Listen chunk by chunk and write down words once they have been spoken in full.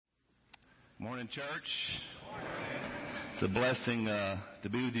Morning, church. It's a blessing to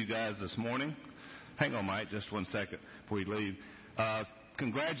be with you guys this morning. Hang on, Mike, just 1 second before you leave.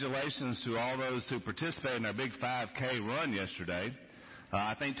 Congratulations to all those who participated in our big 5K run yesterday.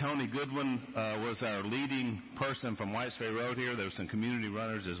 I think Tony Goodwin was our leading person from Whites Ferry Road here. There were some community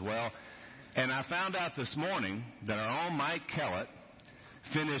runners as well. And I found out this morning that our own Mike Kellett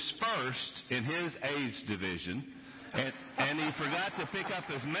finished first in his age division. And he forgot to pick up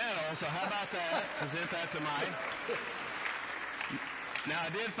his medal, so how about that? Present that to Mike. Now, I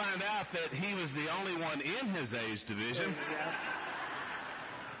did find out that he was the only one in his age division.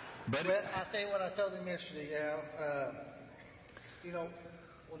 But I'll tell you what I told him yesterday, Al.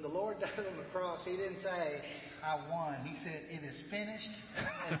 When the Lord died on the cross, he didn't say, I won. He said, it is finished.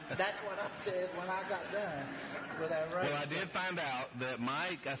 And that's what I said when I got done with that race. Well, I did find out that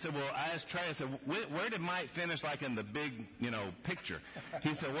Mike, I asked Trey, I said, where did Mike finish, like in the big, picture?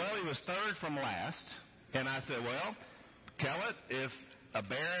 He said, well, he was third from last. And I said, well, Kellett, if a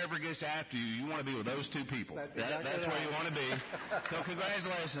bear ever gets after you, you want to be with those two people. That's where you want to be. So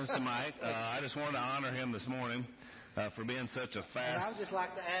congratulations to Mike. I just wanted to honor him this morning. For being such a fast... And I would just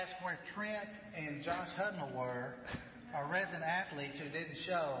like to ask where Trent and Josh Hudnall were, our resident athletes who didn't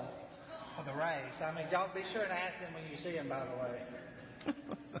show for the race. I mean, y'all be sure to ask them when you see them, by the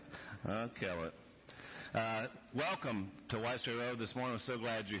way. Kellett. Welcome to Whites Ferry Road this morning. I'm so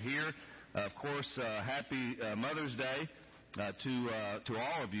glad you're here. Of course, happy Mother's Day to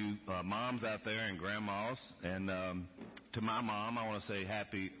all of you moms out there and grandmas. And to my mom, I want to say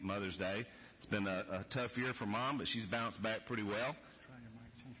happy Mother's Day. It's been a tough year for Mom, but she's bounced back pretty well.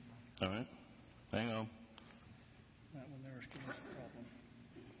 All right. Hang on. That one there is giving us a problem.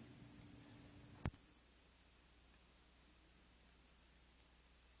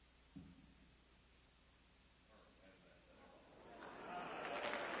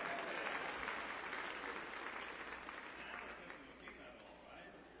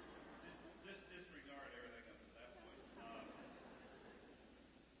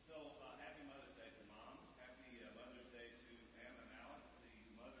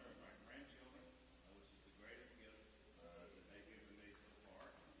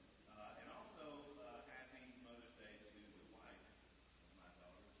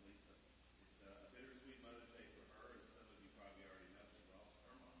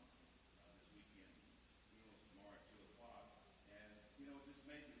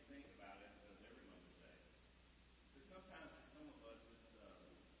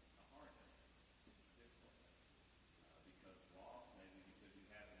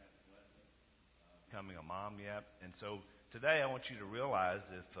 Becoming a mom yet. And so today I want you to realize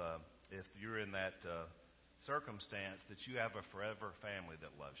if you're in that circumstance that you have a forever family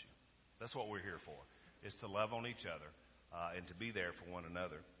that loves you. That's what we're here for, is to love on each other and to be there for one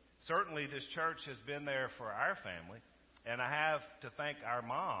another. Certainly this church has been there for our family, and I have to thank our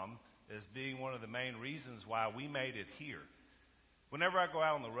mom as being one of the main reasons why we made it here. Whenever I go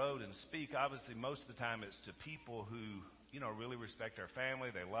out on the road and speak, obviously most of the time it's to people who really respect our family.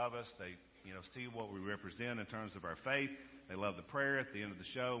 They love us. They see what we represent in terms of our faith. They love the prayer at the end of the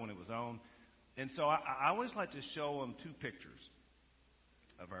show when it was on. And so I always like to show them two pictures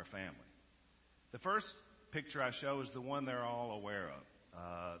of our family. The first picture I show is the one they're all aware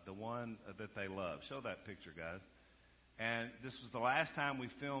of, the one that they love. Show that picture, guys. And this was the last time we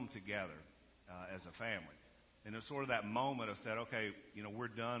filmed together as a family. And it was sort of that moment of said, okay, we're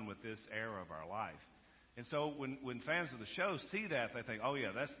done with this era of our life. And so when fans of the show see that, they think, oh,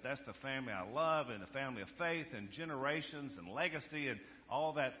 yeah, that's the family I love and the family of faith and generations and legacy and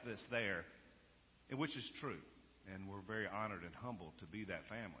all that's there, and which is true. And we're very honored and humbled to be that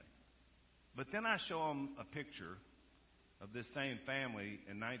family. But then I show them a picture of this same family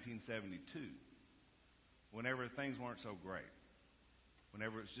in 1972, whenever things weren't so great,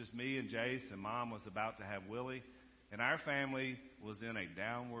 whenever it's just me and Jace and Mom was about to have Willie, and our family was in a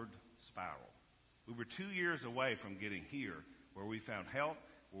downward spiral. We were 2 years away from getting here, where we found help,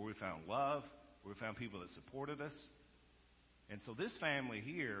 where we found love, where we found people that supported us. And so this family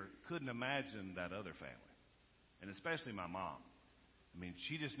here couldn't imagine that other family, and especially my mom. I mean,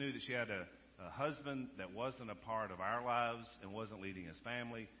 she just knew that she had a husband that wasn't a part of our lives and wasn't leading his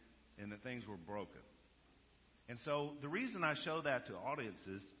family, and that things were broken. And so the reason I show that to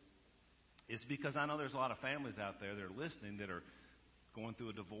audiences is because I know there's a lot of families out there that are listening that are going through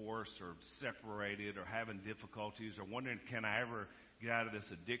a divorce or separated or having difficulties or wondering, can I ever get out of this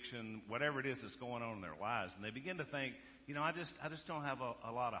addiction, whatever it is that's going on in their lives. And they begin to think, I just don't have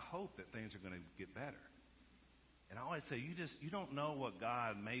a lot of hope that things are going to get better. And I always say, you don't know what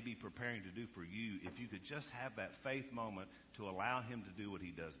God may be preparing to do for you if you could just have that faith moment to allow him to do what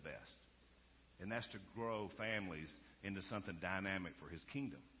he does best. and that's to grow families into something dynamic for his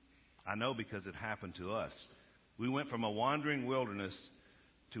kingdom. I know because it happened to us. We went from a wandering wilderness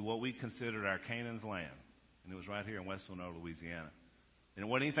to what we considered our Canaan's land, and it was right here in West Winona, Louisiana. And it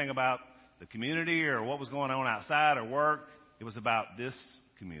wasn't anything about the community or what was going on outside or work. It was about this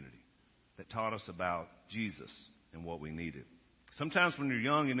community that taught us about Jesus and what we needed. Sometimes when you're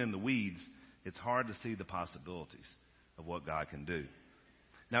young and in the weeds, it's hard to see the possibilities of what God can do.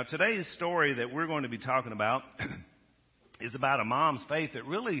 Now, today's story that we're going to be talking about is about a mom's faith that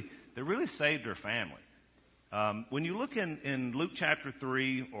really saved her family. When you look in Luke chapter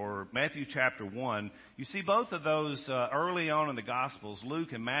 3 or Matthew chapter 1, you see both of those early on in the Gospels,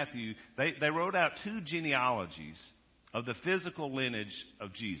 Luke and Matthew, they wrote out two genealogies of the physical lineage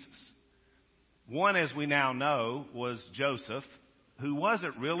of Jesus. One, as we now know, was Joseph, who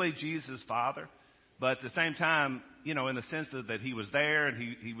wasn't really Jesus' father, but at the same time, in the sense that he was there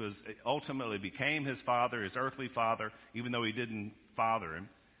and he was ultimately became his father, his earthly father, even though he didn't father him,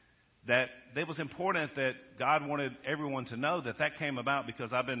 that it was important that God wanted everyone to know that came about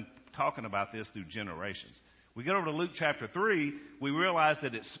because I've been talking about this through generations. We get over to Luke chapter 3, we realize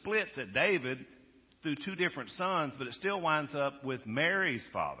that it splits at David through two different sons, but it still winds up with Mary's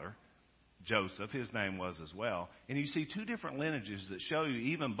father, Joseph, his name was as well. And you see two different lineages that show you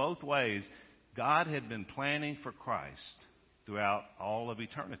even both ways God had been planning for Christ throughout all of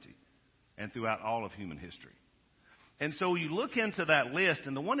eternity and throughout all of human history. And so you look into that list,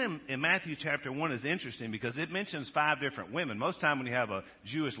 and the one in Matthew chapter 1 is interesting because it mentions 5 different women. Most time when you have a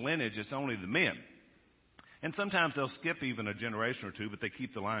Jewish lineage, it's only the men. And sometimes they'll skip even a generation or two, but they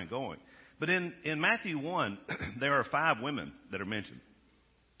keep the line going. But in Matthew 1, there are 5 women that are mentioned.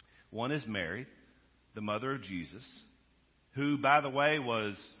 One is Mary, the mother of Jesus, who, by the way,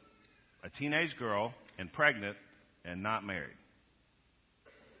 was a teenage girl and pregnant and not married.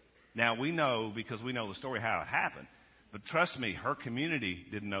 Now, we know, because we know the story, how it happened. But trust me, her community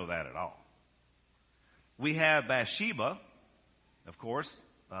didn't know that at all. We have Bathsheba, of course,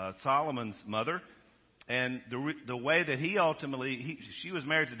 Solomon's mother. And the way that she was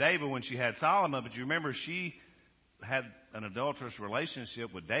married to David when she had Solomon, but you remember she had an adulterous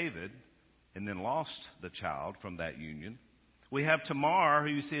relationship with David and then lost the child from that union. We have Tamar, who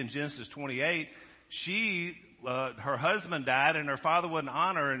you see in Genesis 28. Her husband died and her father wouldn't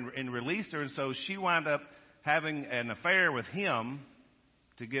honor her and released her, and so she wound up having an affair with him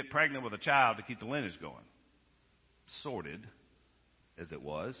to get pregnant with a child to keep the lineage going. Sordid as it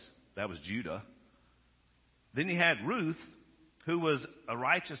was. That was Judah. Then you had Ruth, who was a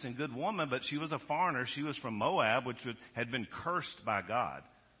righteous and good woman, but she was a foreigner. She was from Moab, which had been cursed by God,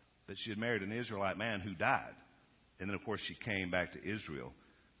 that she had married an Israelite man who died. And then, of course, she came back to Israel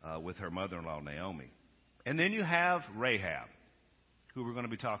with her mother-in-law, Naomi. And then you have Rahab, who we're going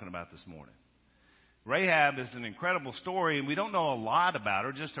to be talking about this morning. Rahab is an incredible story, and we don't know a lot about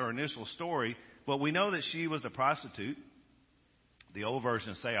her, just her initial story, but we know that she was a prostitute. The old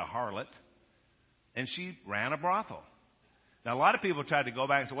versions say a harlot. And she ran a brothel. Now, a lot of people tried to go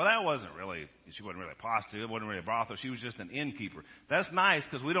back and say, well, she wasn't really a prostitute, it wasn't really a brothel, she was just an innkeeper. That's nice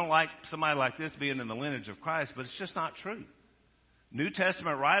because we don't like somebody like this being in the lineage of Christ, but it's just not true. New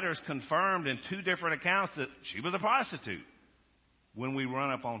Testament writers confirmed in 2 different accounts that she was a prostitute when we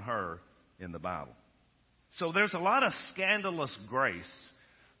run up on her in the Bible. So there's a lot of scandalous grace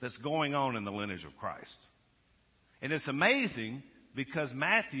that's going on in the lineage of Christ. And it's amazing because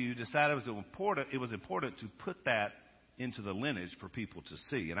Matthew decided it was important to put that into the lineage for people to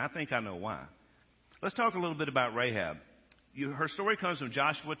see. And I think I know why. Let's talk a little bit about Rahab. Her story comes from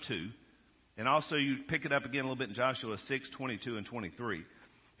Joshua 2. And also you pick it up again a little bit in Joshua 6, 22 and 23.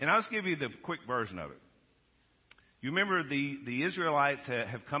 And I'll just give you the quick version of it. You remember the Israelites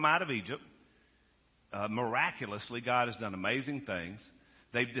have come out of Egypt. Miraculously, God has done amazing things.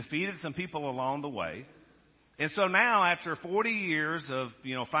 They've defeated some people along the way. And so now, after 40 years of,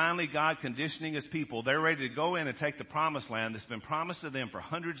 finally God conditioning his people, they're ready to go in and take the promised land that's been promised to them for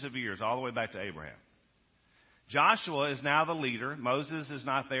hundreds of years, all the way back to Abraham. Joshua is now the leader. Moses is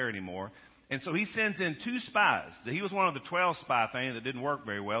not there anymore. And so he sends in 2 spies. He was one of the 12 spy thing that didn't work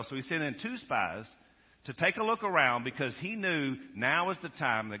very well. So he sent in 2 spies to take a look around because he knew now was the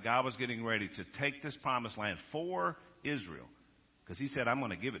time that God was getting ready to take this promised land for Israel. Because he said, I'm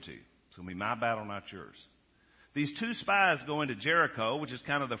going to give it to you. It's going to be my battle, not yours. These 2 spies go into Jericho, which is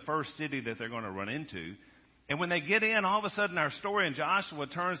kind of the first city that they're going to run into. And when they get in, all of a sudden our story in Joshua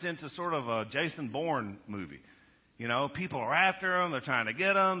turns into sort of a Jason Bourne movie. People are after him. They're trying to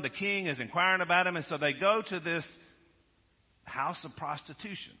get him. The king is inquiring about him. And so they go to this house of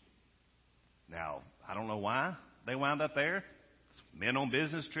prostitution. Now, I don't know why they wound up there. Men on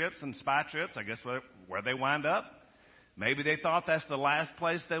business trips and spy trips, I guess where they wind up. Maybe they thought that's the last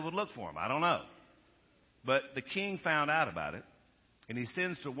place they would look for him. I don't know. But the king found out about it, and he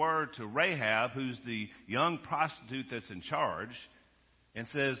sends the word to Rahab, who's the young prostitute that's in charge, and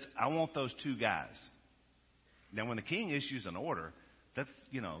says, I want those 2 guys. Now, when the king issues an order,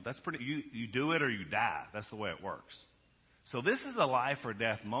 that's pretty, you do it or you die. That's the way it works. So this is a life or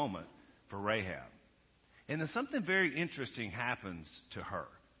death moment for Rahab. And then something very interesting happens to her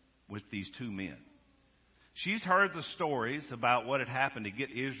with these 2 men. She's heard the stories about what had happened to get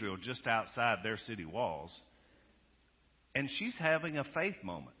Israel just outside their city walls. And she's having a faith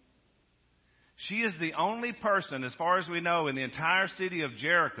moment. She is the only person, as far as we know, in the entire city of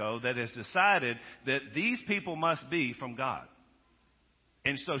Jericho that has decided that these people must be from God.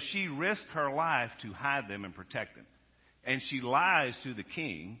 And so she risked her life to hide them and protect them. And she lies to the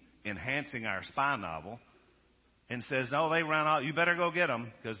king, enhancing our spy novel, and says, "No, they ran out. You better go get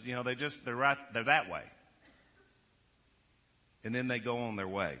them because they're that way." And then they go on their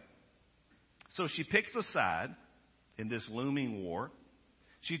way. So she picks a side in this looming war.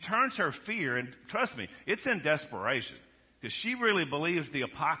 She turns her fear, and trust me, it's in desperation, because she really believes the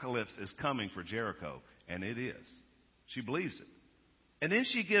apocalypse is coming for Jericho, and it is. She believes it. And then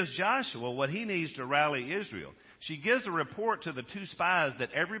she gives Joshua what he needs to rally Israel. She gives a report to the 2 spies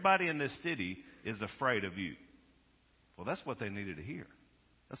that everybody in this city is afraid of you. Well, that's what they needed to hear.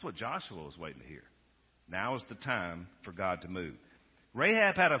 That's what Joshua was waiting to hear. Now is the time for God to move.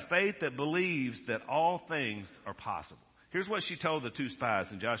 Rahab had a faith that believes that all things are possible. Here's what she told the 2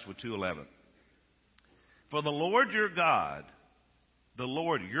 spies in Joshua 2:11. For the Lord your God,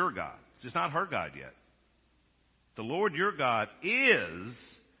 it's not her God yet. The Lord your God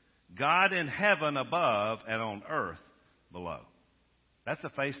is God in heaven above and on earth below. That's a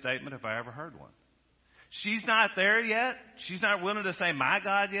faith statement if I ever heard one. She's not there yet. She's not willing to say my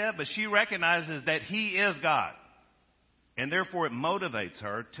God yet, but she recognizes that He is God. And therefore it motivates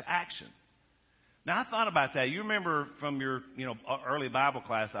her to action. Now I thought about that. You remember from your early Bible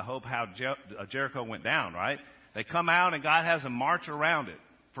class, I hope, how Jericho went down, right? They come out and God has them march around it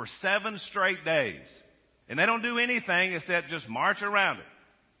for 7 straight days. And they don't do anything except just march around it.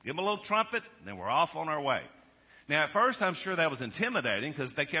 Give them a little trumpet, and then we're off on our way. Now, at first, I'm sure that was intimidating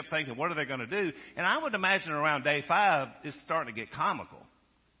because they kept thinking, what are they going to do? And I would imagine around day 5, it's starting to get comical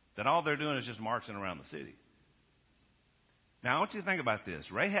that all they're doing is just marching around the city. Now, I want you to think about this.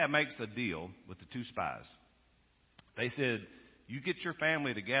 Rahab makes a deal with the 2 spies. They said, you get your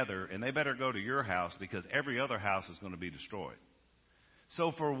family together, and they better go to your house because every other house is going to be destroyed.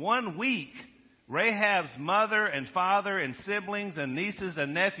 So for 1 week, Rahab's mother and father and siblings and nieces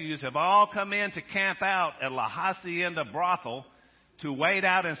and nephews have all come in to camp out at La Hacienda Brothel to wait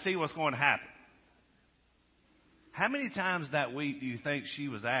out and see what's going to happen. How many times that week do you think she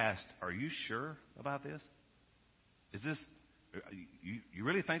was asked, are you sure about this? You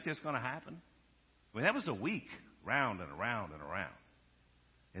really think this is going to happen? I mean, that was a week, round and around and around.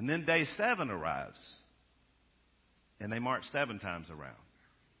 And then day 7 arrives, and they march 7 times around.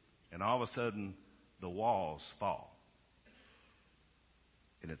 And all of a sudden, the walls fall.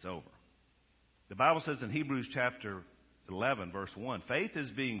 And it's over. The Bible says in Hebrews chapter 11, verse 1, faith is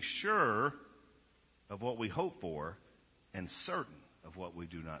being sure of what we hope for and certain of what we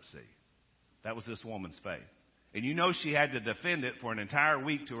do not see. That was this woman's faith. And you know she had to defend it for an entire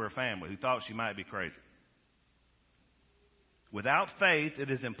week to her family who thought she might be crazy. Without faith,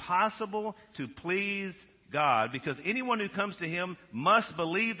 it is impossible to please God, because anyone who comes to Him must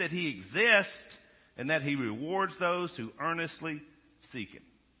believe that He exists and that He rewards those who earnestly seek Him.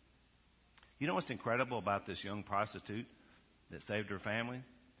 You know what's incredible about this young prostitute that saved her family?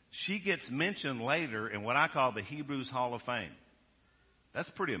 She gets mentioned later in what I call the Hebrews Hall of Fame.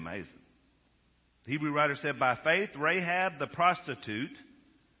 That's pretty amazing. The Hebrew writer said, by faith, Rahab the prostitute,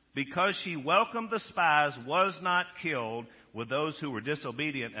 because she welcomed the spies, was not killed with those who were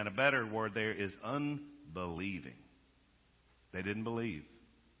disobedient. And a better word there is unbelieving. They didn't believe.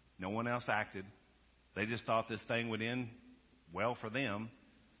 No one else acted. They just thought this thing would end well for them,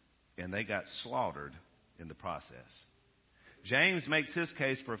 and they got slaughtered in the process. James makes his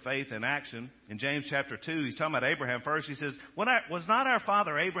case for faith in action. In James chapter 2, he's talking about Abraham first. He says, was not our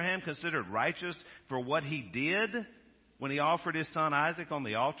father Abraham considered righteous for what he did when he offered his son Isaac on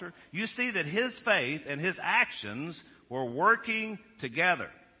the altar? You see that his faith and his actions were working together,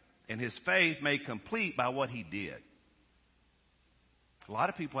 and his faith made complete by what he did. A lot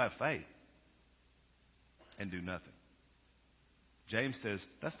of people have faith and do nothing. James says,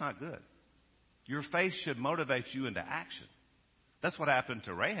 that's not good. Your faith should motivate you into action. That's what happened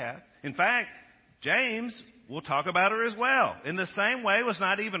to Rahab. In fact, James we'll talk about her as well. In the same way, was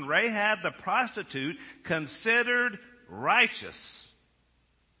not even Rahab the prostitute considered righteous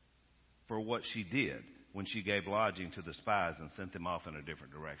for what she did when she gave lodging to the spies and sent them off in a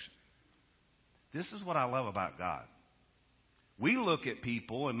different direction? This is what I love about God. We look at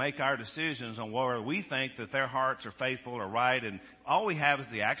people and make our decisions on whether we think that their hearts are faithful or right, and all we have is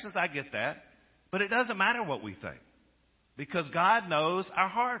the actions. I get that. But it doesn't matter what we think, because God knows our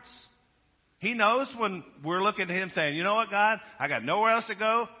hearts. He knows when we're looking to Him saying, you know what, God, I got nowhere else to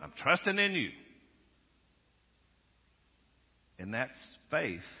go. I'm trusting in you. And that's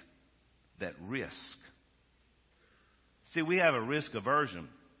faith, that risk. See, we have a risk aversion.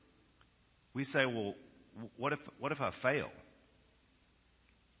 We say, well, what if I fail?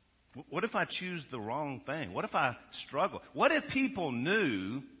 What if I choose the wrong thing? What if I struggle? What if people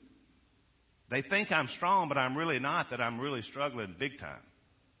knew they think I'm strong, but I'm really not, that I'm really struggling big time?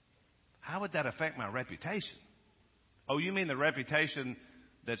 How would that affect my reputation? Oh, you mean the reputation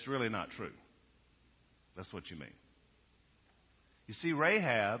that's really not true? That's what you mean. You see,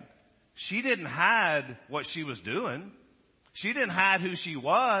 Rahab, she didn't hide what she was doing. She didn't hide who she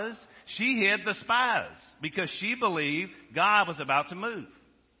was. She hid the spies because she believed God was about to move.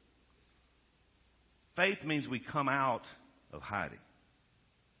 Faith means we come out of hiding.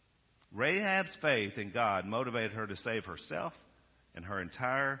 Rahab's faith in God motivated her to save herself and her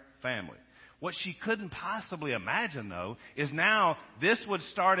entire family. What she couldn't possibly imagine, though, is now this would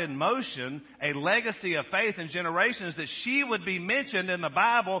start in motion a legacy of faith in generations, that she would be mentioned in the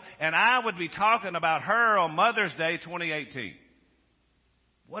Bible, and I would be talking about her on Mother's Day 2018.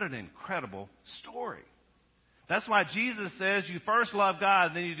 What an incredible story. That's why Jesus says you first love God,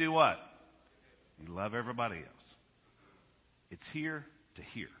 and then you do what? You love everybody else. It's here to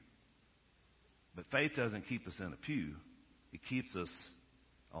here. But faith doesn't keep us in a pew. It keeps us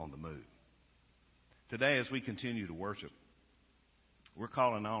on the move. Today, as we continue to worship, we're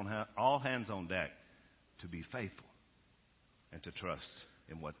calling on all hands on deck to be faithful and to trust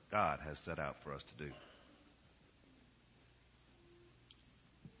in what God has set out for us to do.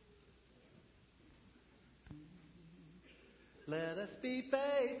 Let us be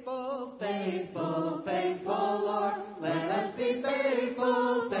faithful, faithful, faithful, Lord. Let us be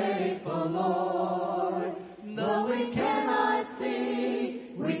faithful, faithful, Lord. Though we cannot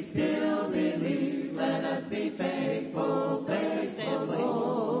see, we still believe. Let us be faithful, faithful,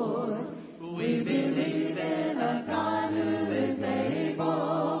 Lord. We believe in a God who is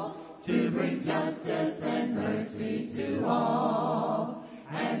able to bring justice and mercy to all.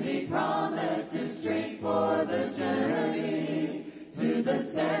 And He promises strength for the journey, to the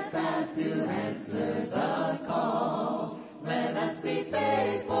steadfast to answer the call. Let us be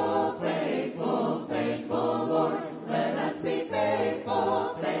faithful, faithful, faithful, Lord. Let us be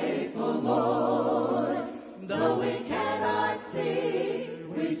faithful, faithful, Lord. Though we cannot see,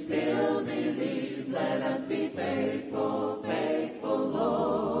 we still believe. Let us be faithful, faithful,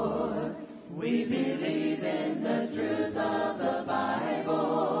 Lord. We believe in the truth of the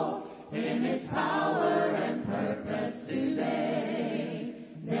Bible, in its power and purpose today.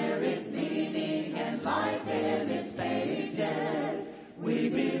 There is meaning and life in its pages. We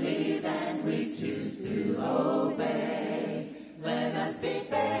believe and we choose to obey. Let us be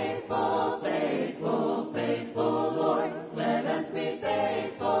faithful, faithful, faithful, Lord. Let us be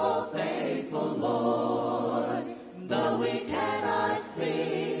faithful, faithful, Lord. Though we cannot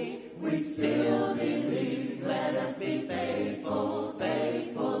see, we still believe. Let us be faithful,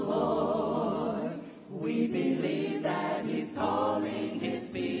 faithful, Lord. We believe that He's calling His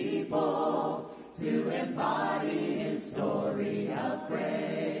people to embody His story of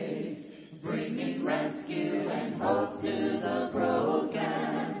grace, bringing rescue and hope to the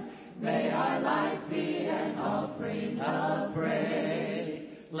broken. May our lives be an offering of praise.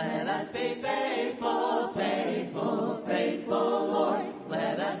 Let us be faithful, faithful, faithful, Lord.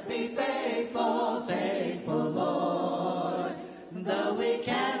 Let us be faithful, faithful, Lord. Though we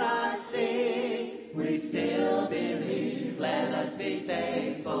cannot see, we still believe. Let us be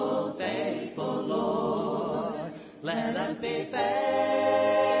faithful, faithful, Lord. Let us be faithful.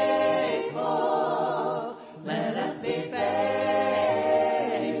 Let us be faithful.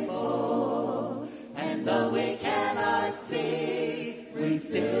 And though we cannot see, we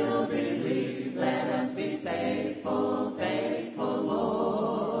still believe. Let us be faithful, faithful,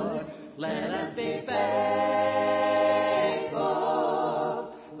 Lord. Let us be faithful.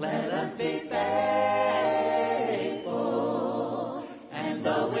 Let us be faithful. And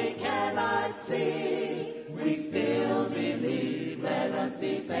though we cannot see, we still believe. Let us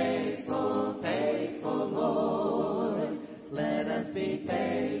be faithful, faithful, Lord. Let us be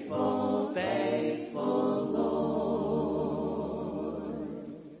faithful, faithful, Lord.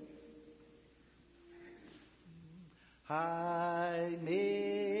 Hide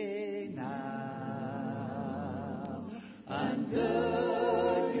me now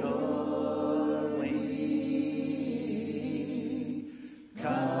under your wing.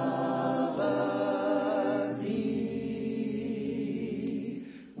 Cover me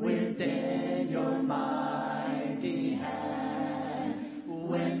within your mighty hand.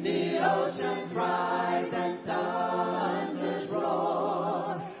 When the oceans rise and thunders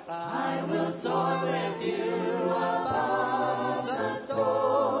roar, I will soar with you above the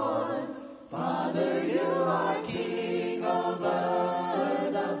storm. Father, you are king over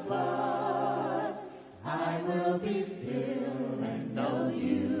the flood. I will be still and know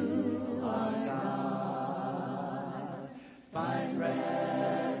you are God. Find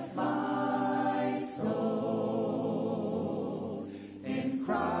rest, my soul, in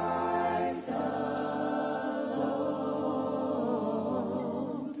Christ alone.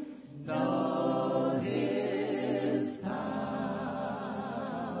 Know His power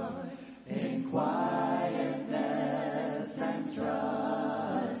in quietness and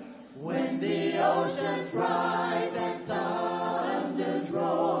trust. When the oceans rise and thunders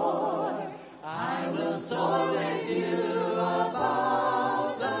roar, I will soar with you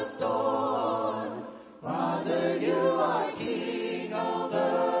above the storm. Father, you are king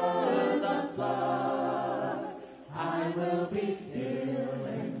over the flood. I will be still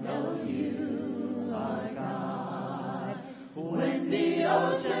and know you are God. When the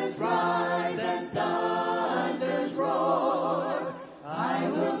oceans rise and thunders roar, I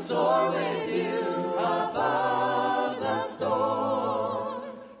will soar with you above the storm.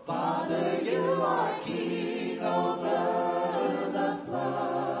 Father, you are king over the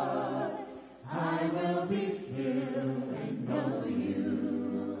flood. I will be still and know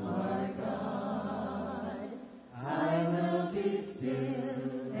you are God. I will be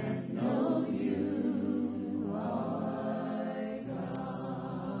still and know you are God.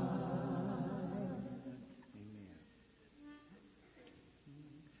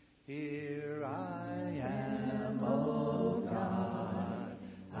 Here I am, O God.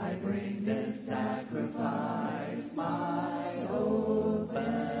 I bring this sacrifice, my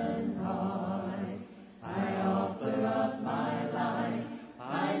open heart. I offer up my life.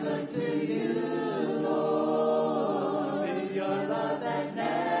 I look to you, Lord. Your love that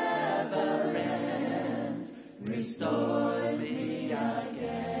never ends restores me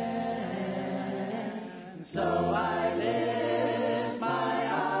again. So I lift my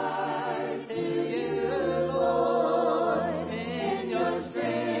eyes to you, Lord. In your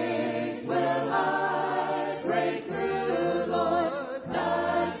strength will I break through, Lord.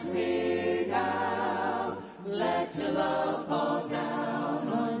 Touch me now. Let your love fall down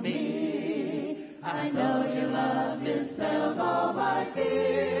on me. I know your love dispels all my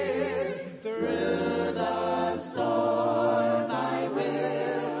fears. Through the storm I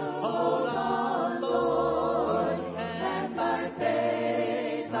will hold on, Lord. And by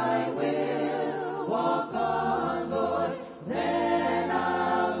faith I will walk on, Lord. Then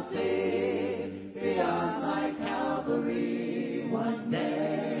I'll see beyond my Calvary one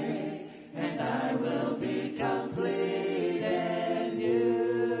day, and I will be complete in you.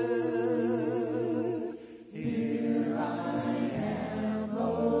 Here I am,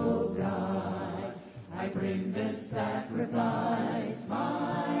 O God. I bring this sacrifice,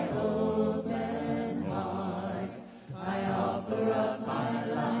 my open heart. I offer up my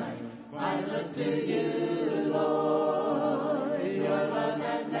life. I look to you, Lord. Your love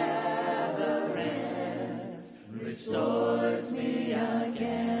that never ends restores me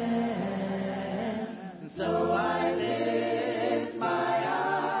again. So I lift my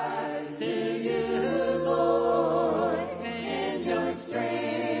eyes to you, Lord. In your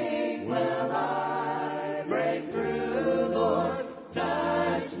strength will I break through, Lord.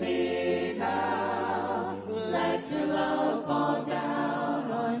 Touch me now. Let your love fall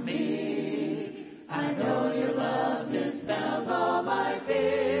down on me. I know your love dispels all my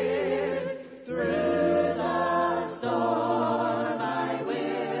fears. Through the storm I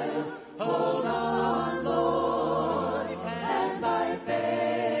will hold on, Lord. And by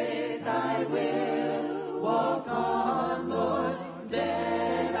faith I will walk on, Lord.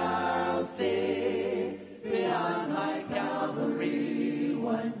 Then I'll see beyond my Calvary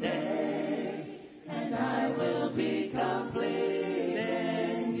one day, and I will be complete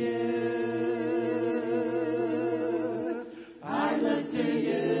in you. I look to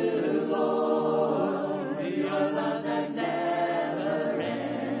you,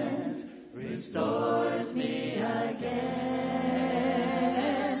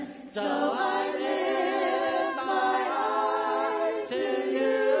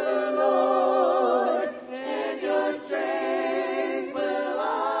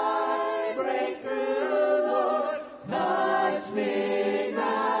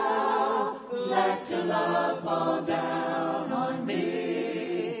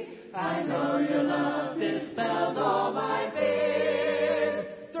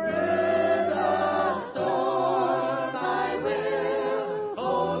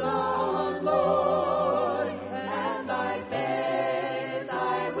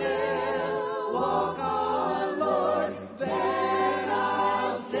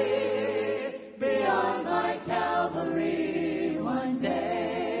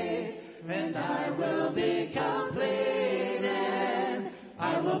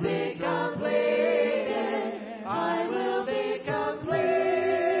 will be completed. I will be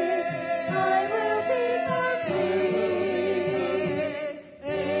complete. I will be complete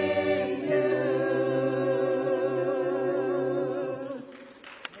in you.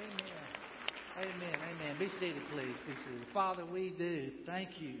 Amen. Amen. Be seated, please. Be seated. Father, we do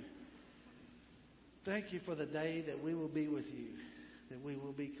thank you. Thank you for the day that we will be with you, that we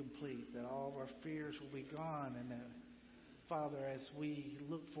will be complete, that all of our fears will be gone, and that, Father, as we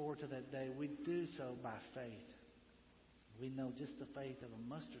look forward to that day, we do so by faith. We know just the faith of a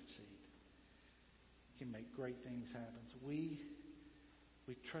mustard seed can make great things happen. So we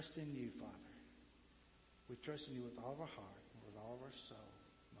trust in you, Father. We trust in you with all of our heart, with all of our soul,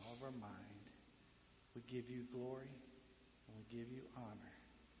 and all of our mind. We give you glory and we give you honor.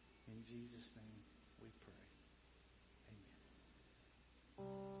 In Jesus' name we pray.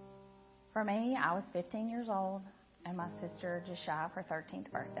 Amen. For me, I was 15 years old, and my sister just shy of her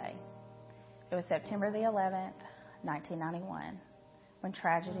 13th birthday. It was September the 11th, 1991, when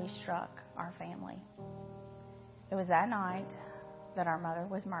tragedy struck our family. It was that night that our mother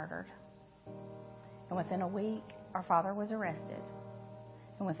was murdered. And within a week, our father was arrested.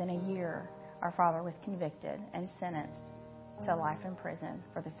 And within a year, our father was convicted and sentenced to life in prison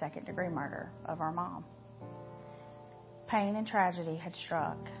for the second-degree murder of our mom. Pain and tragedy had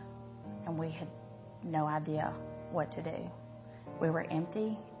struck, and we had no idea what to do. We were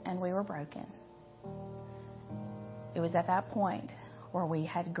empty and we were broken. It was at that point where we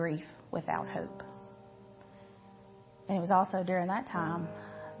had grief without hope. And it was also during that time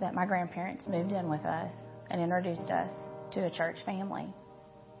that my grandparents moved in with us and introduced us to a church family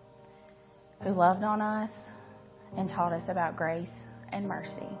who loved on us and taught us about grace and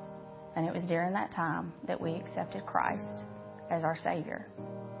mercy. And it was during that time that we accepted Christ as our Savior.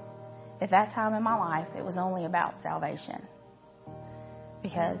 At that time in my life, it was only about salvation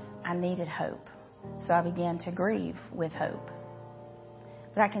because I needed hope. So I began to grieve with hope.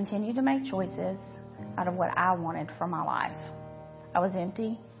 But I continued to make choices out of what I wanted for my life. I was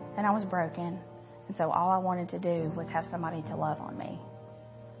empty and I was broken, and so all I wanted to do was have somebody to love on me.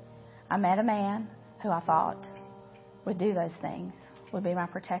 I met a man who I thought would do those things, would be my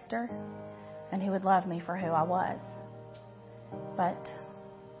protector, and who would love me for who I was. But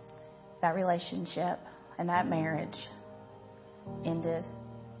that relationship and that marriage ended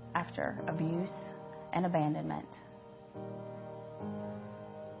after abuse and abandonment.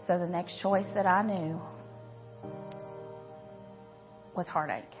 So the next choice that I knew was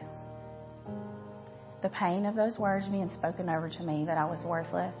heartache. The pain of those words being spoken over to me that I was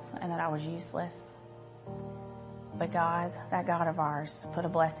worthless and that I was useless. But God, that God of ours, put a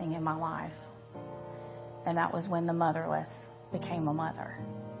blessing in my life. And that was when the motherless became a mother.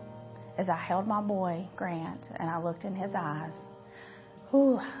 As I held my boy, Grant, and I looked in his eyes,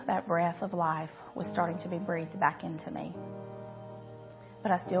 that breath of life was starting to be breathed back into me.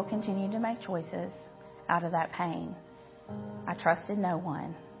 But I still continued to make choices out of that pain. I trusted no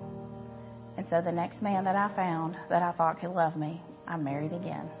one. And so the next man that I found that I thought could love me, I married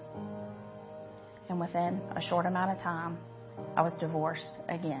again. And within a short amount of time, I was divorced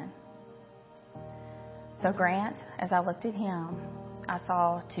again. So Grant, as I looked at him, I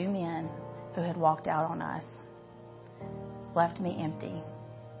saw two men who had walked out on us, left me empty.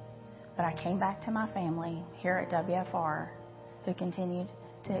 But I came back to my family here at WFR, who continued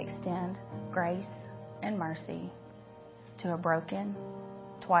to extend grace and mercy to a broken,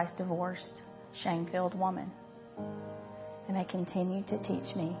 twice divorced, shame-filled woman. And they continued to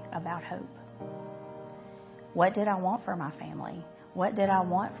teach me about hope. What did I want for my family? What did I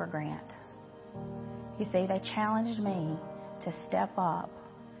want for Grant? You see, they challenged me to step up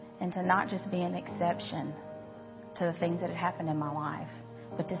and to not just be an exception to the things that had happened in my life,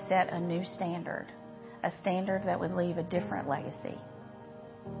 but to set a new standard, a standard that would leave a different legacy.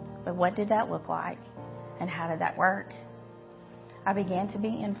 But what did that look like, and how did that work? I began to be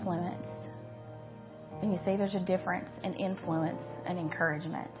influenced. And you see, there's a difference in influence and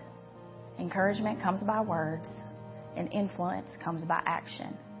encouragement. Encouragement comes by words, and influence comes by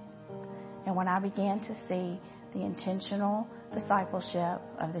action. And when I began to see the intentional discipleship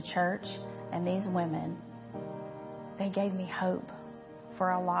of the church and these women, they gave me hope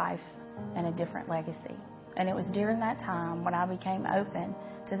for a life and a different legacy. And it was during that time when I became open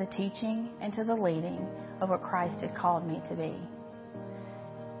to the teaching and to the leading of what Christ had called me to be.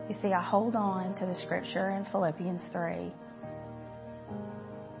 You see, I hold on to the scripture in Philippians 3.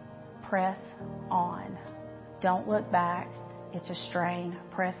 Press on. Don't look back. It's a strain.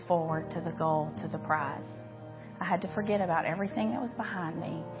 Press forward to the goal, to the prize. I had to forget about everything that was behind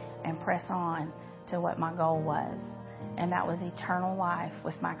me and press on to what my goal was. and that was eternal life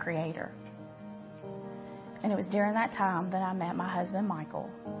with my Creator. And it was during that time that I met my husband, Michael.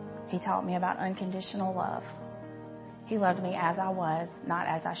 He taught me about unconditional love. He loved me as I was, not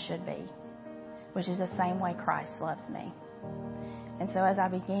as I should be, which is the same way Christ loves me. And so as I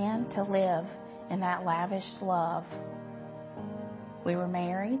began to live in that lavish love, we were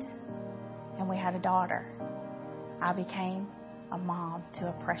married and we had a daughter. I became a mom to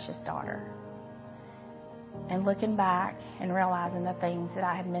a precious daughter. And looking back and realizing the things that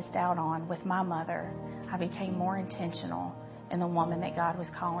I had missed out on with my mother, I became more intentional in the woman that God was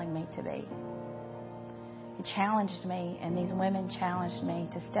calling me to be. It challenged me, and these women challenged me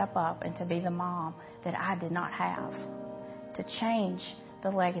to step up and to be the mom that I did not have, to change the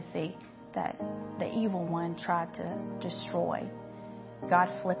legacy that the evil one tried to destroy. God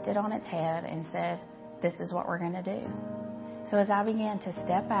flipped it on its head and said, this is what we're going to do. So as I began to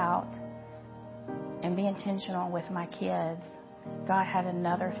step out and be intentional with my kids, God had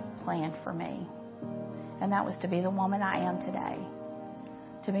another plan for me. And that was to be the woman I am today.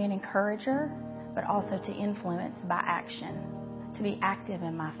 To be an encourager, but also to influence by action. To be active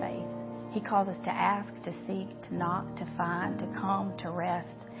in my faith. He calls us to ask, to seek, to knock, to find, to come, to rest.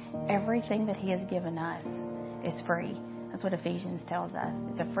 Everything that He has given us is free. That's what Ephesians tells us.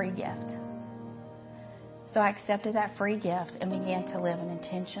 It's a free gift. So I accepted that free gift and began to live an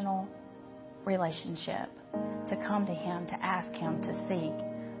intentional relationship. To come to Him, to ask Him, to seek,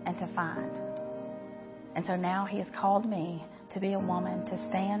 and to find. And so now He has called me to be a woman, to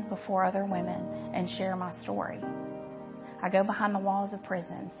stand before other women and share my story. I go behind the walls of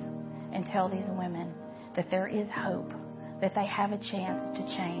prisons and tell these women that there is hope, that they have a chance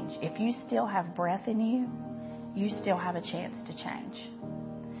to change. If you still have breath in you, you still have a chance to change.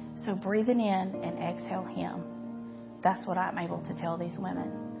 So breathing in and exhale Him, that's what I'm able to tell these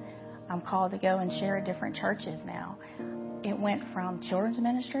women. I'm called to go and share at different churches now. It went from children's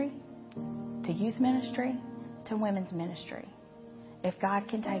ministry to youth ministry to women's ministry. If God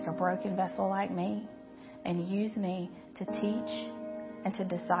can take a broken vessel like me and use me to teach and to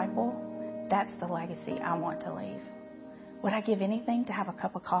disciple, that's the legacy I want to leave. Would I give anything to have a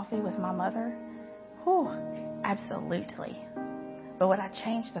cup of coffee with my mother? Whew, absolutely. But would I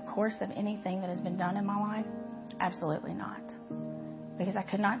change the course of anything that has been done in my life? Absolutely not. Because I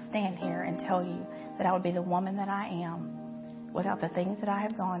could not stand here and tell you that I would be the woman that I am without the things that I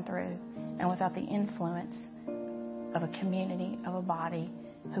have gone through and without the influence of a community, of a body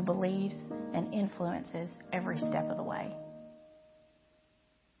who believes and influences every step of the way.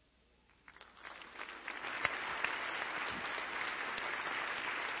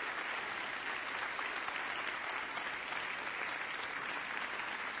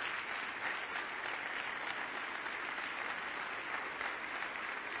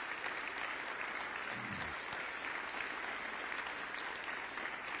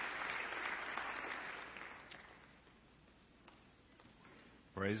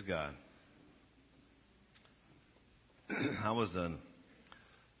 Praise God. I was in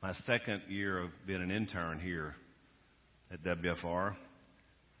my second year of being an intern here at WFR.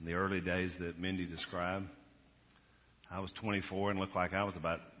 In the early days that Mindy described, I was 24 and looked like I was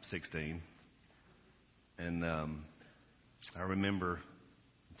about 16. And I remember,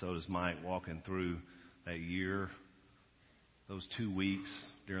 and so does Mike, walking through that year, those 2 weeks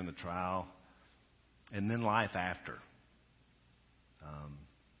during the trial, and then life after.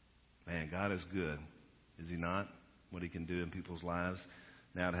 Man, God is good, is He not? What He can do in people's lives.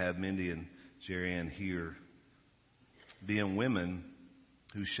 Now to have Mindy and Jerry Ann here being women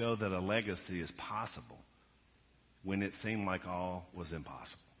who show that a legacy is possible when it seemed like all was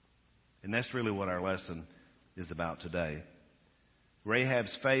impossible. And that's really what our lesson is about today.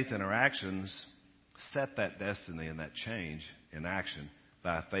 Rahab's faith and her actions set that destiny and that change in action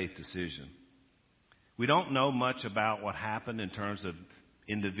by a faith decision. We don't know much about what happened in terms of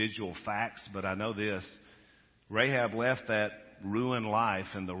individual facts, but I know this. Rahab left that ruined life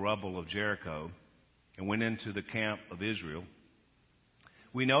in the rubble of Jericho and went into the camp of Israel.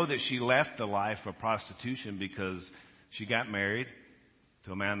 We know that she left the life of prostitution because she got married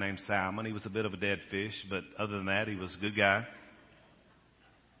to a man named Salmon. He was a bit of a dead fish, but other than that, he was a good guy.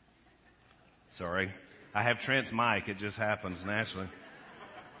 Sorry. I have Trent's mic. It just happens naturally.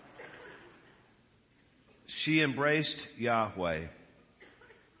 She embraced Yahweh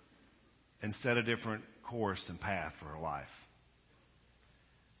and set a different course and path for her life.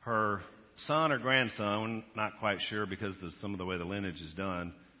 Her son or grandson, we're not quite sure because of some of the way the lineage is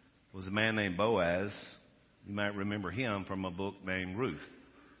done, was a man named Boaz. You might remember him from a book named Ruth.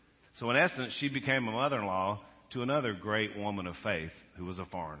 So in essence, she became a mother-in-law to another great woman of faith who was a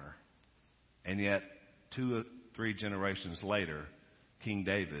foreigner. And yet, two 3 generations later, King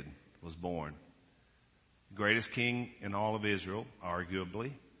David was born. Greatest king in all of Israel,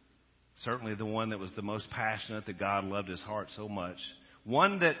 arguably. Certainly the one that was the most passionate, that God loved his heart so much.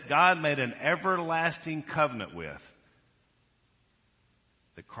 One that God made an everlasting covenant with,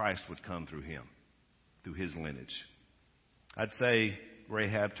 that Christ would come through him, through his lineage. I'd say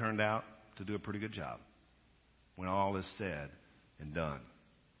Rahab turned out to do a pretty good job when all is said and done.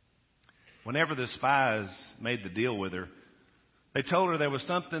 Whenever the spies made the deal with her, they told her there was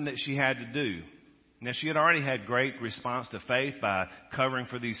something that she had to do. Now, she had already had great response to faith by covering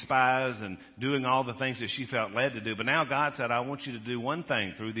for these spies and doing all the things that she felt led to do. But now God said, I want you to do one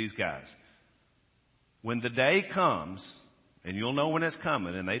thing through these guys. When the day comes, and you'll know when it's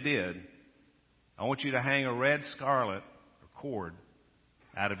coming, and they did, I want you to hang a red scarlet or cord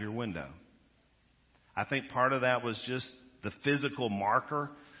out of your window. I think part of that was just the physical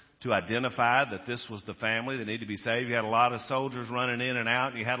marker to identify that this was the family that needed to be saved. You had a lot of soldiers running in and out,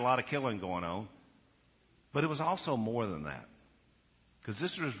 and you had a lot of killing going on. But it was also more than that, because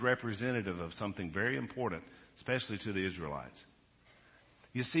this was representative of something very important, especially to the Israelites.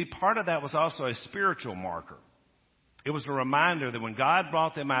 You see, part of that was also a spiritual marker. It was a reminder that when God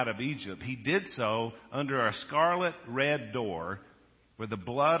brought them out of Egypt, he did so under a scarlet red door where the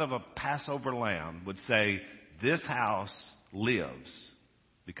blood of a Passover lamb would say, this house lives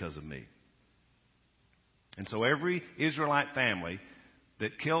because of me. And so every Israelite family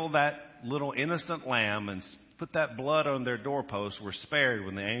that killed that little innocent lamb and put that blood on their doorposts were spared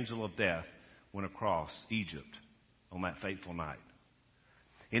when the angel of death went across Egypt on that fateful night.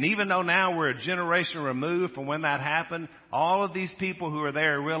 And even though now we're a generation removed from when that happened, all of these people who are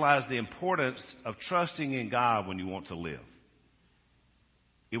there realize the importance of trusting in God when you want to live.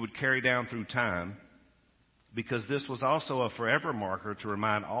 It would carry down through time, because this was also a forever marker to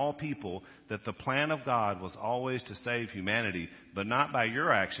remind all people that the plan of God was always to save humanity, but not by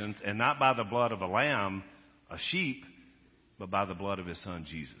your actions and not by the blood of a lamb, a sheep, but by the blood of his son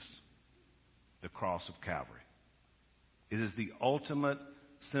Jesus, the cross of Calvary. It is the ultimate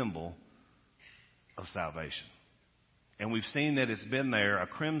symbol of salvation. And we've seen that it's been there, a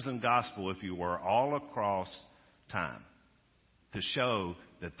crimson gospel, if you were, all across time to show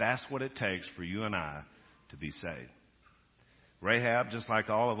that that's what it takes for you and I to be saved. Rahab, just like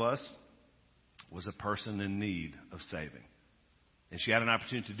all of us, was a person in need of saving. And she had an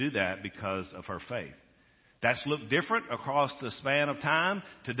opportunity to do that because of her faith. That's looked different across the span of time.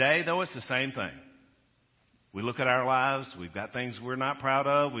 Today, though, it's the same thing. We look at our lives. We've got things we're not proud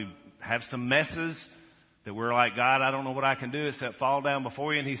of. We have some messes that we're like, God, I don't know what I can do except fall down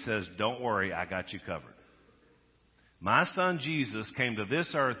before you. And he says, don't worry, I got you covered. My son Jesus came to this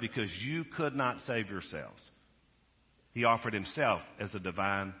earth because you could not save yourselves. He offered himself as a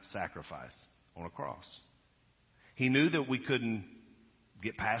divine sacrifice on a cross. He knew that we couldn't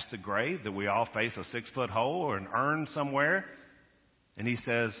get past the grave, that we all face a 6-foot hole or an urn somewhere. And he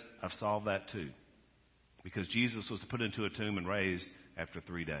says, I've solved that too. Because Jesus was put into a tomb and raised after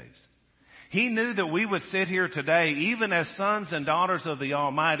 3 days. He knew that we would sit here today, even as sons and daughters of the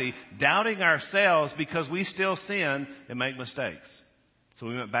Almighty, doubting ourselves because we still sin and make mistakes. So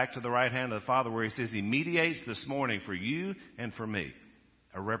we went back to the right hand of the Father where he says he mediates this morning for you and for me,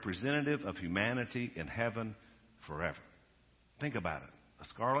 a representative of humanity in heaven forever. Think about it. A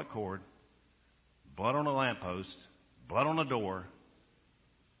scarlet cord, blood on a lamppost, blood on a door,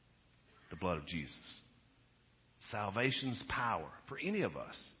 the blood of Jesus. Salvation's power for any of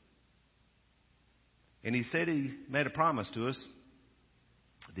us. And he said he made a promise to us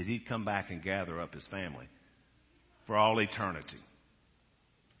that he'd come back and gather up his family for all eternity.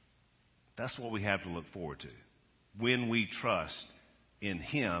 That's what we have to look forward to when we trust in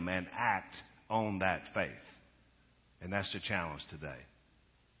him and act on that faith. And that's the challenge today.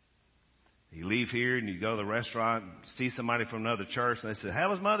 You leave here and you go to the restaurant, see somebody from another church, and they say, how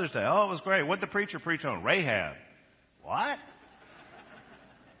was Mother's Day? Oh, it was great. What did the preacher preach on? Rahab. What?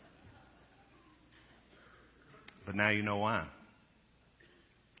 But now you know why.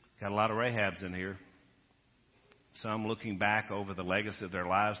 Got a lot of Rahabs in here. Some looking back over the legacy of their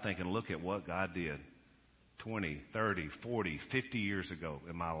lives thinking, look at what God did 20, 30, 40, 50 years ago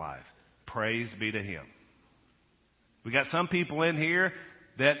in my life. Praise be to him. We got some people in here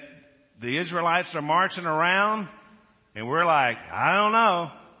that the Israelites are marching around and we're like, I don't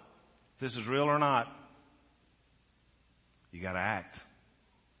know if this is real or not. You got to act.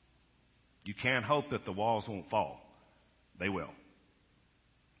 You can't hope that the walls won't fall. They will.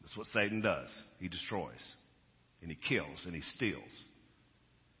 That's what Satan does. He destroys, and he kills, and he steals.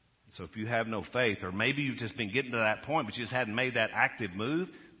 So if you have no faith, or maybe you've just been getting to that point, but you just hadn't made that active move,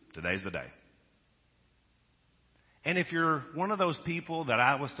 today's the day. And if you're one of those people that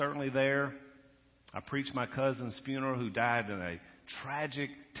I was certainly there, I preached my cousin's funeral who died in a tragic,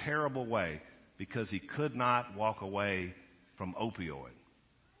 terrible way because he could not walk away from opioid.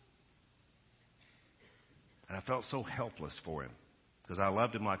 And I felt so helpless for him because I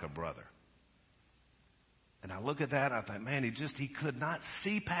loved him like a brother. And I look at that and I thought, man, he could not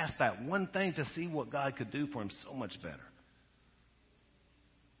see past that one thing to see what God could do for him so much better.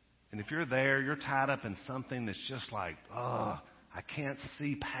 And if you're there, you're tied up in something that's just like, oh, I can't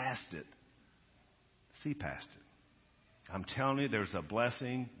see past it. See past it. I'm telling you, there's a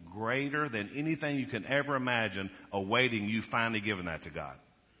blessing greater than anything you can ever imagine awaiting you finally giving that to God.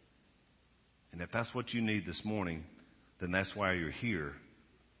 And if that's what you need this morning, then that's why you're here.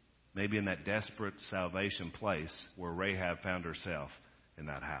 Maybe in that desperate salvation place where Rahab found herself in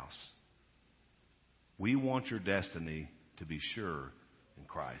that house. We want your destiny to be sure in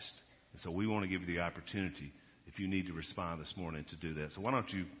Christ. And so we want to give you the opportunity, if you need to respond this morning, to do that. So why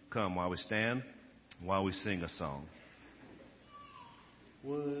don't you come while we stand, while we sing a song.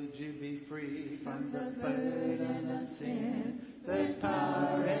 Would you be free from the burden of sin? There's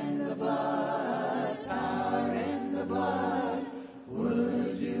power in the blood, power in the blood.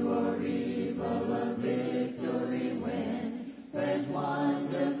 Would you or evil a victory win? There's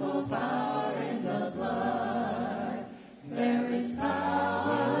wonderful power in the blood. There is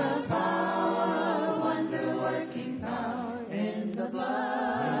power, power, wonder-working power in the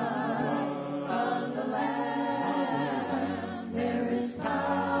blood of the Lamb. There is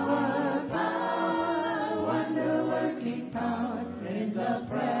power, power, wonder-working power in the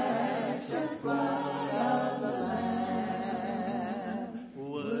precious blood of the Lamb.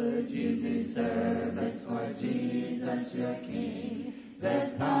 Would you do service for Jesus your King?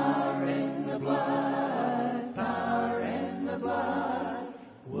 There's power in the blood, power in the blood.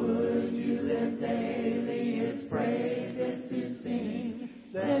 Would you live daily His praises to sing?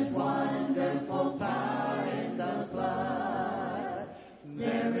 There's wonderful